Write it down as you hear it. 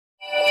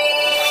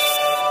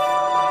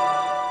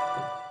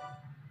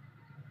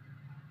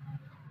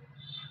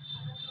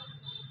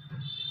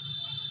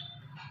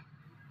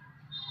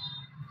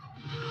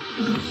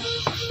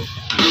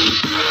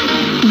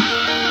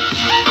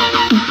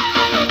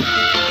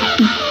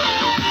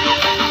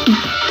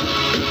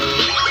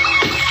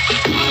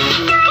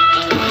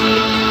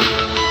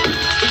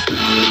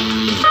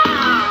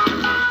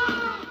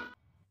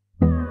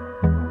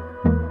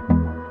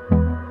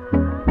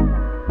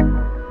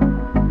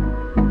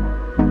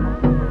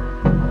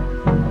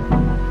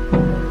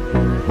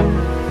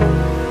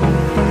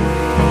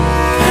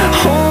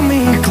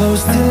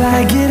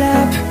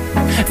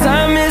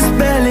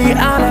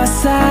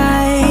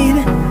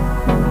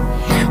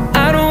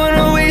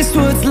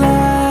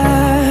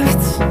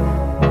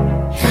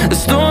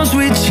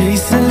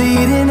grace are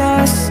leading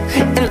us,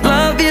 and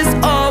love is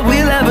all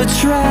we'll ever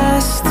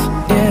trust.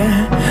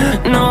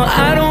 Yeah, no,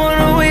 I don't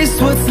wanna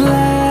waste what's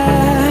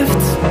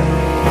left.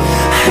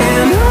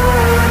 And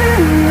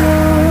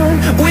on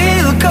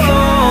we'll go,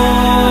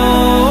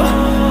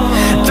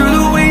 through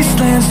the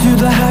wastelands, through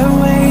the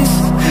highways,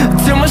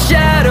 till my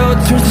shadow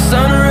turns to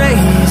sun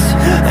rays.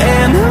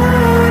 And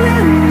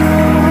on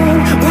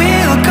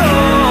we'll go,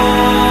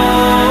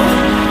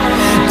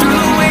 through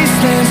the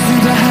wastelands,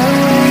 through the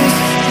highways,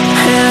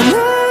 and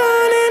on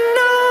we'll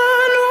go.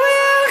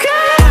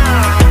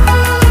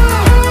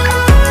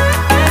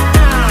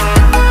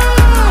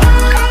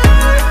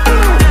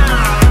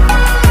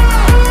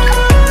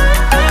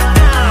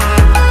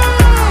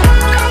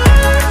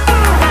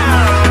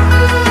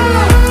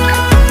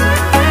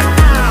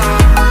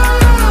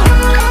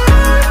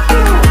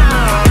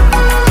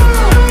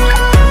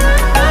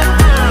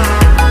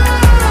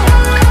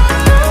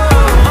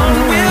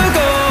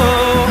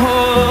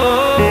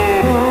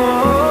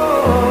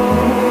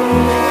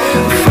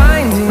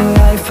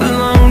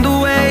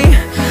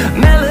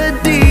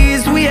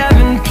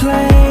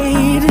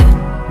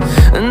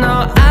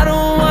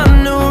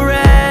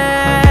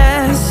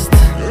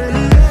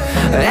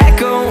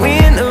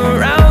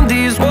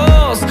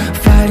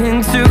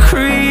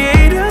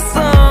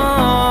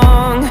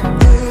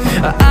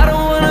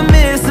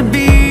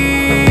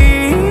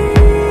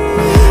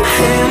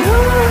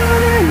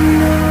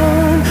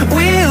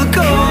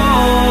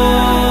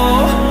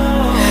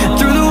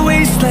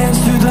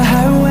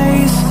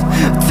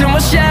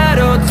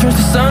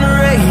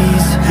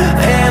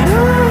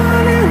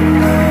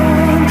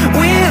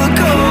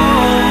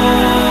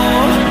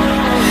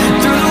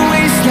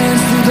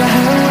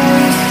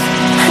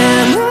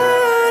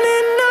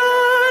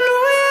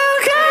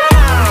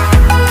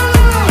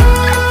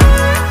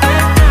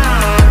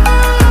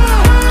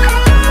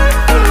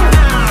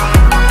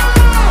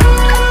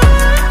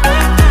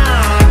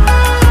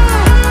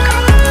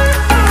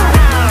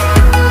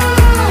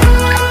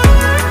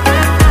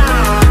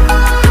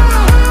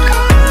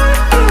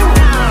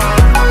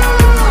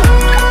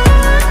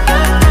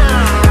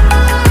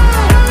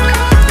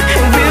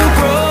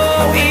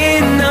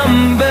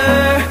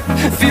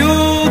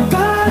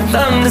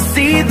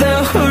 See the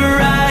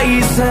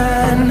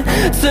horizon,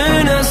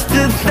 turn us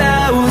to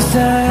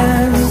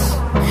thousands,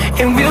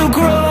 and we'll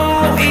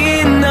grow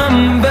in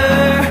number,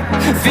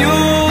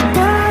 fueled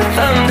by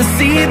them to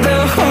see the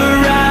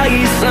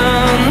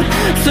horizon,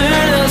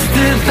 turn us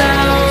to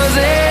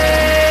thousands.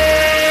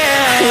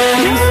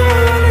 And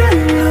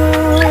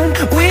on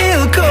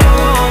we'll go,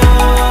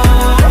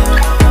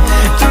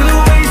 through the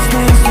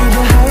wastelands, through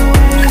the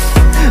highways,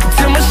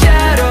 till my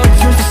shadow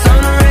turns to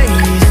sun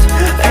rays.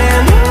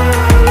 And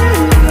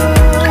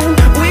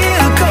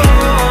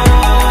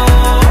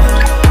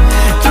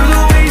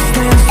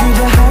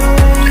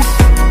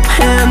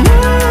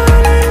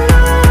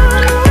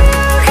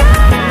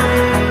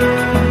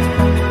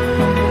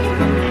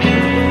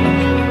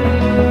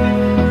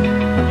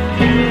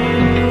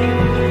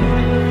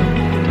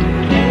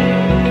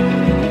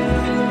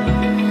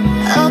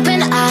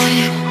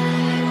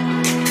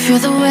feel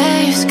the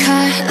waves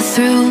cut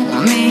through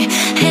me,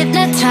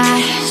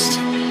 hypnotized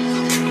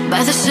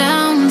by the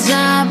sounds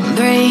I'm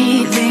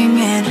breathing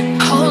in.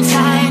 Hold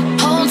tight,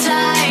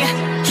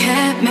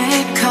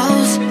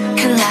 chemicals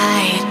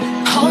collide.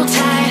 Hold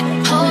tight,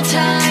 hold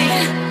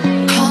tight,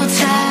 hold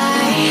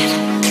tight.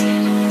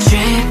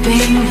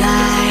 Dripping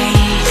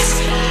lights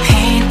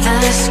paint the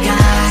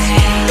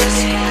skies,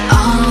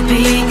 all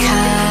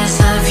because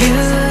of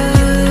you.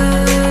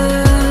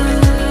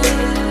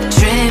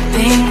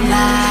 Dripping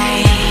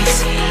lights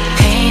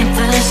paint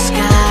the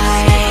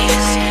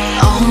skies,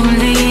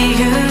 only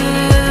you.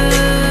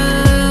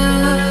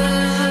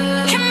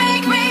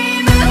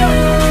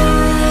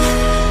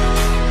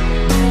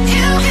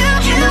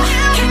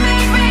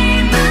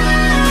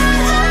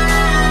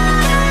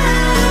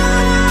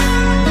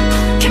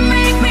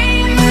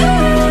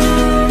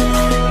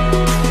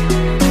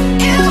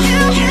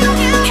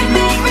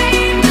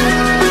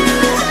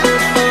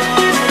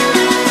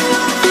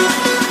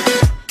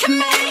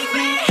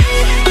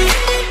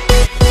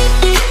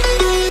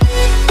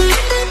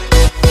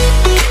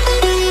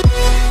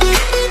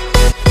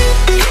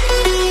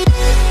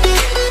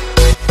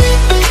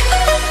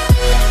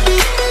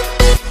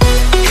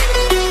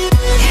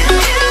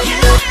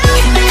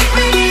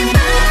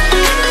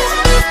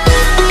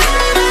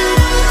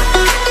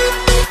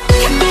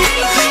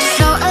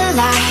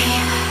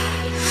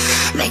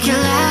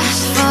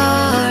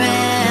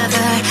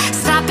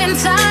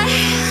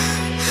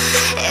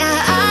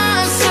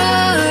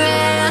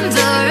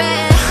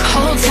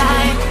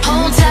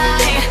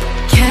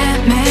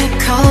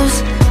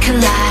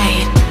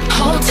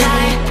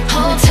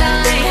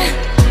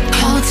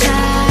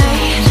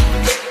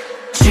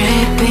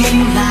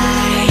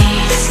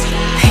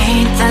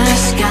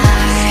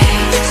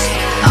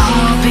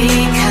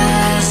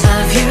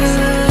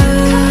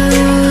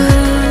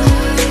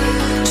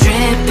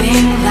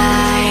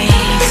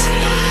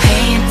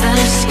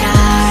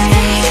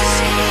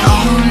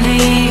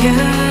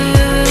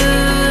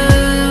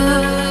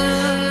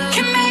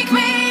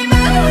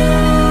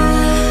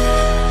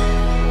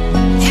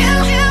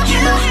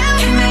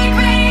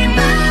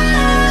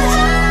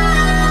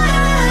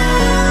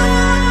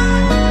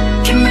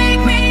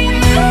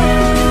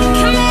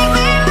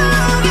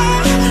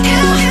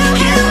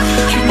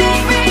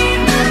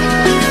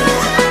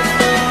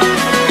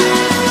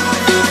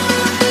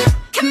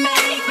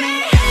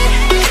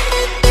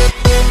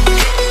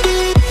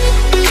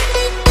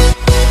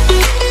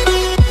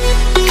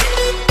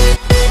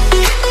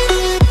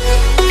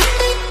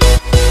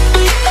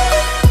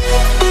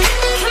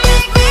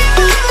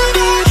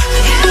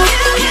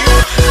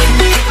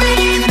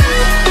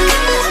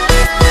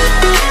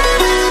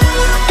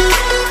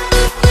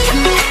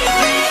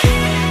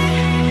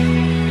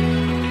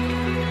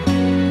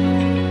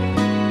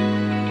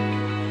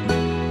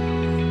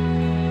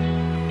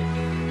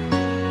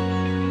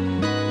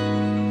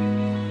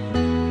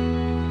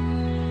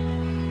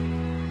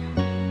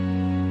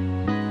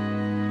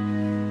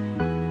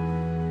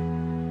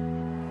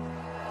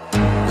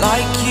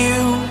 like you,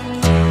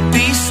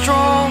 be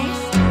strong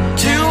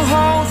to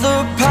hold the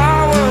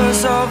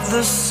powers of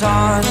the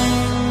sun.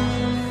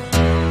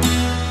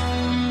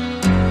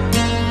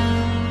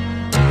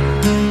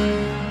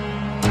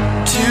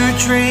 To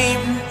dream,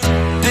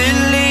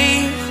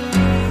 believe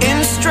in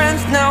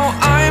strength. Now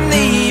I'm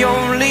the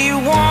only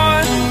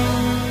one,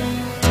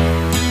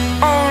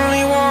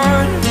 only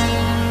one.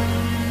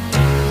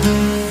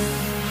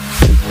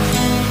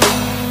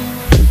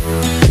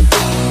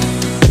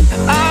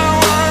 I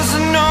was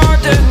an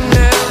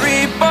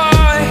ordinary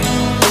boy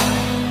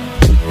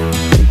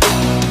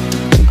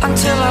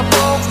until I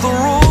broke the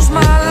rules.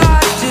 My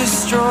life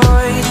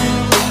destroyed,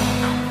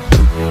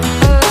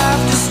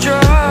 life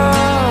destroyed.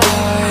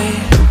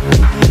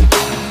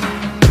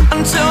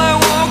 Until I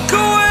walk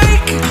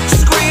awake,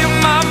 scream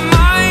my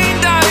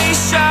mind, I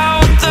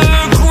shout, the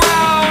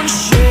ground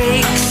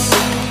shakes.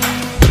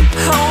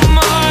 How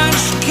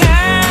much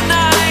can I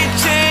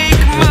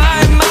take? My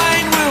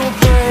mind will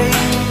break.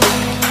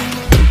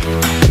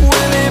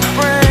 Will it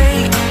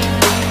break?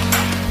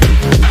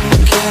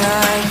 Can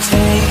I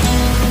take?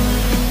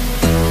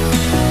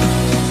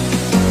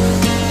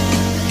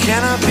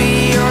 Can I be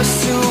your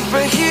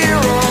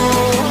superhero?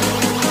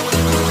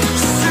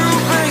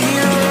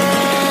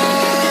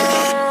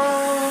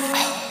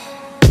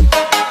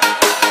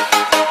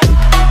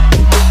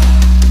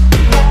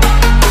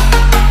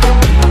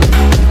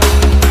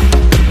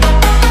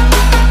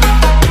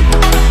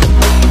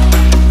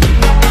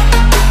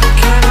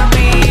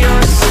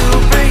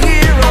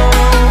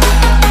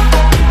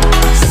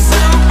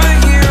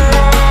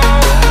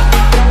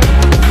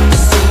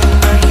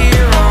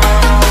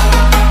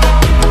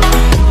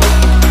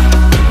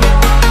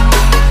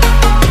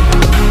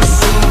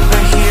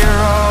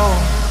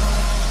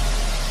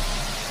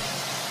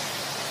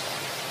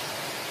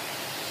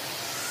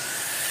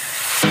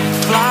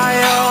 Fly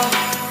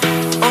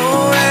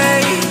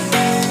away.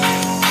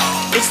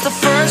 It's the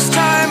first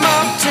time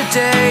of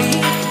today.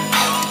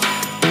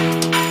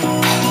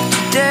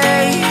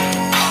 Today.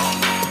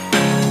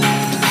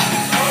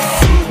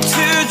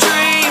 To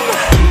dream,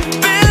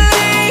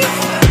 believe.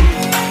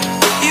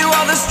 You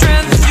are the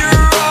strength,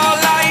 you're all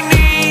I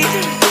need.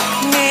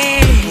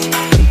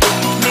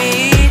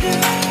 Need.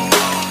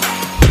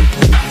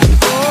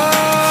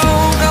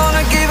 Oh,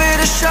 gonna give it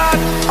a shot.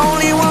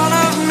 Only one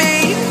of me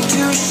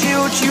to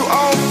shield you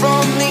all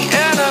from the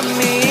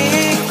enemy.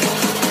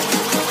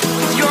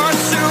 You're a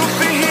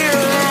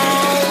superhero.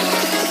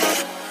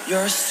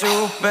 You're a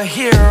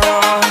superhero.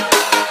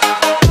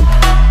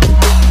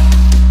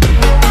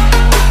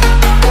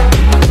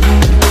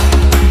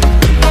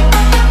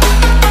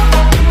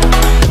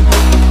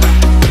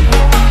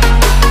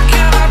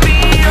 Can I be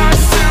your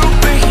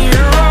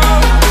superhero?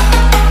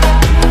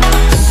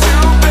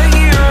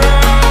 Superhero.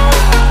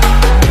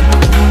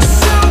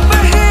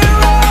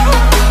 Superhero.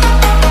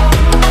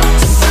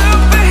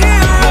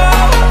 Superhero.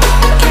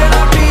 Can I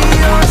be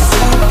your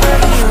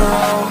superhero?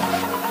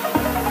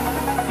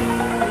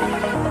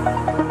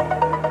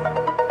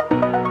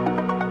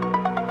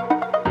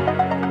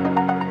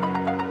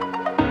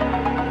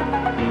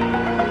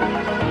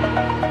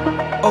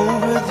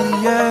 Over the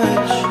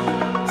edge,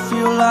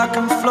 feel like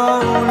I'm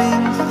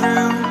floating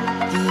through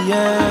the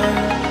air.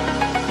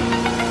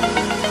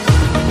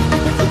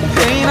 The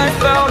pain I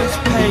felt is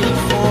paid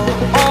for,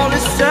 all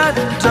is said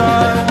and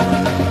done.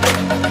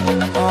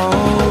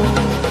 Oh,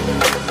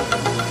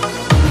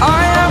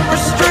 I am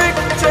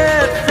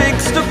restricted,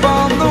 fixed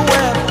upon the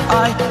web.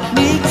 I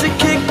need to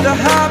kick the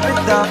habit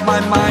that my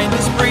mind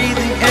is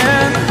breathing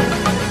in.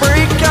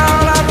 Break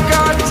out, I've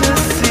got to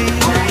see.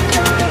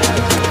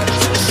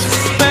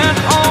 Spent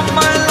all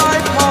my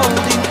life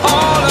holding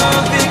all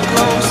of it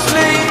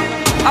closely.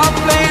 I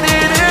played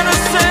it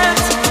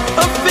innocent,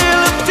 a feel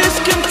of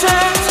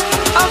discontent.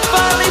 I'm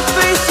finally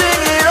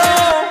facing it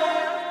all,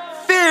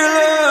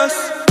 fearless.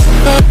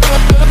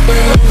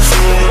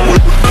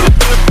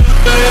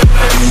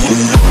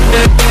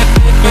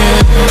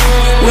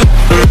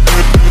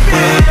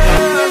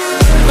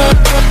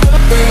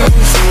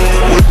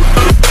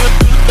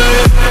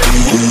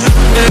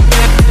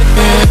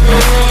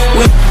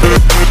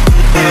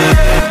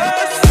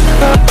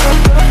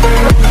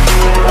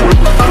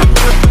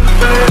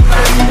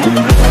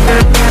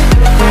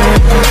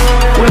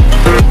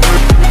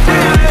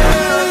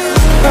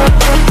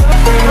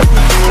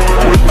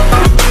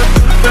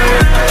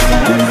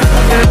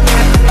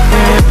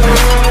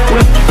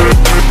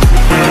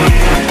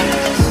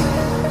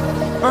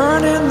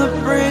 Burning the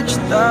bridge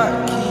that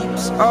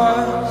keeps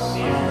us.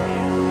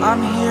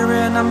 I'm here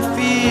and I'm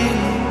feeling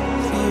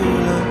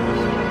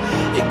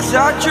fearless.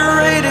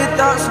 Exaggerated,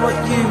 that's what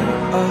you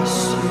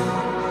assume.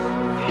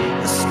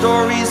 The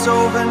story's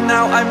over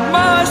now, I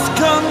must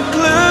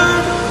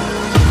conclude.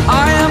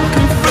 I am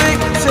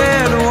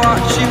conflicted,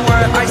 watching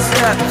where I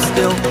step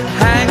still,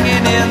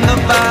 hanging in the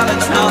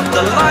balance. Not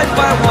the life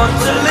I want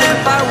to live,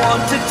 I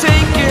want to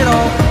take it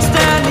all.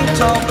 Standing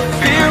tall,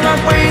 fear I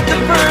weighed the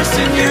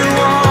person you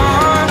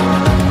are.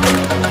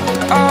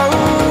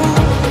 Oh,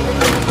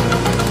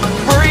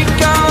 break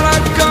out,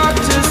 I've got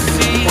to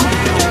see.